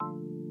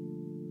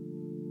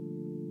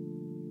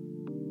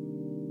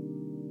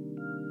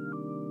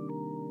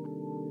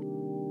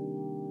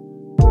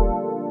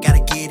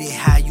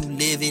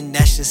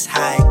just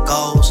how it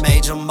goes.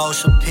 Major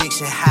motion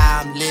picture how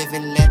I'm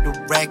living, let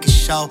the record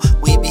show.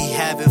 We be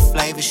having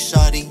flavor,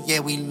 shorty, yeah,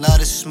 we love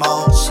to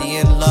smoke. She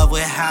in love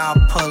with how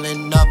I'm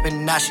pulling up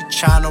and now she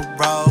tryna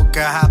roll.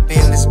 Girl, hop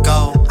in, let's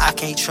go. I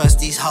can't trust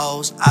these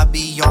hoes, I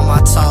be on my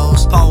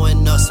toes.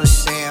 Pouring up some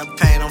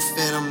champagne, I'm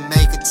finna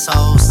make a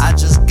toast. I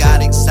just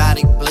got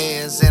exotic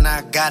blends and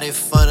I got it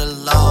for the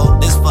low.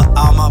 This for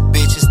all my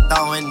bitches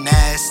throwing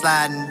ass,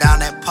 sliding down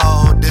that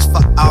pole. This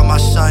for all my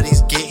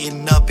shorties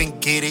getting up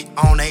and get it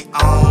on they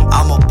own.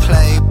 I'm a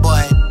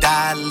playboy,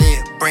 die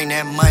lit, bring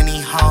that money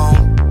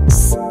home.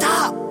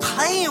 Stop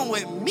playing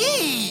with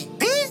me,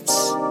 bitch.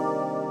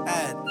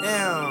 God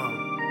damn.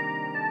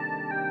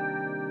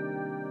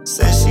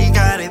 Said she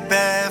got it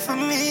bad for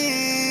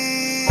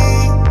me,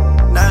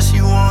 now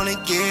she wanna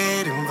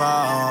get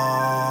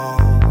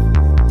involved.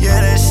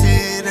 Yeah, that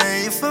shit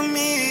ain't for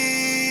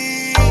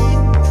me.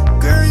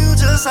 Girl, you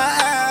just an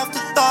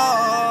afterthought.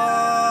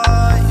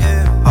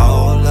 Yeah.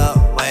 Hold up,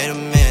 wait a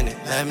minute,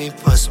 let me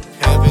put some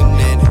pimpin'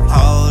 in it.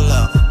 Hold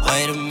up,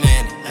 wait a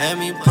minute, let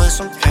me put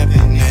some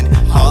pimpin' in it.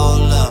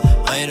 Hold up,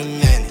 wait a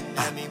minute,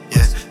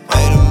 yeah,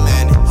 wait a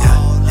minute,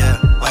 yeah,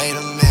 wait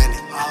a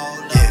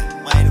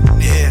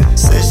minute.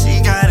 Said she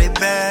got it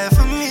bad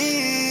for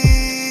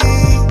me,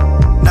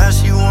 now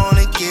she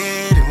wanna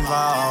get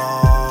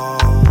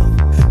involved.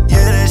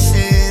 Yeah, that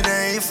shit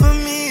ain't for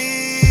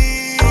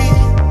me.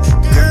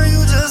 Girl,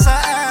 you just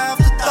an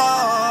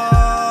afterthought.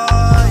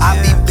 I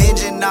be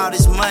binging all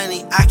this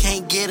money, I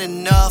can't get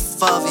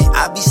enough of it.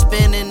 I be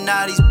spending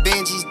all these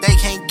Benjis, they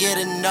can't get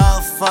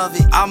enough of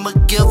it. I'ma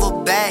give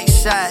her back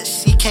shot,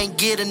 she can't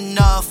get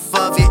enough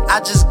of it. I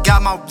just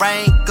got my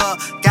rank up,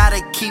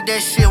 gotta keep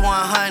that shit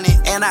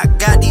 100. And I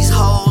got these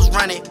hoes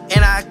running,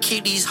 and I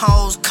keep these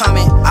hoes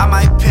coming. I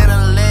might pin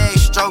a leg,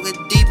 stroke it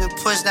deep and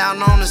push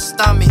down on the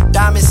stomach.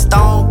 Diamond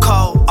stone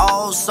cold,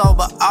 all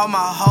sober, all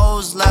my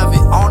hoes love it.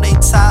 On they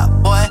top,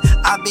 boy,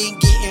 I been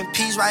getting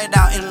peace right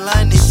out in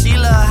London. She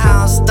love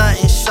how I'm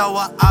stunting, show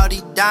her all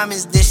these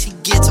diamonds, then she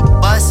get to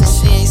bustin'.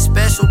 She ain't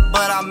special,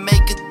 but I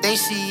make her think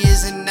she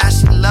is, and now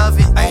she love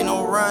it. Ain't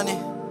no running,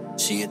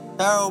 she a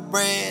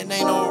thoroughbred,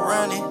 ain't no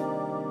running.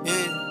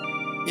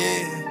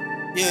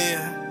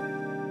 Yeah.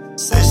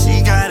 Said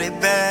she got it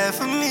bad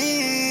for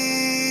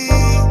me,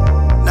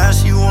 now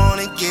she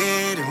wanna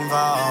get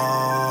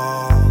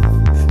involved.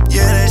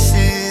 Yeah, that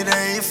shit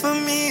ain't for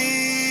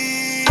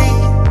me.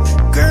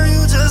 Girl,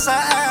 you just a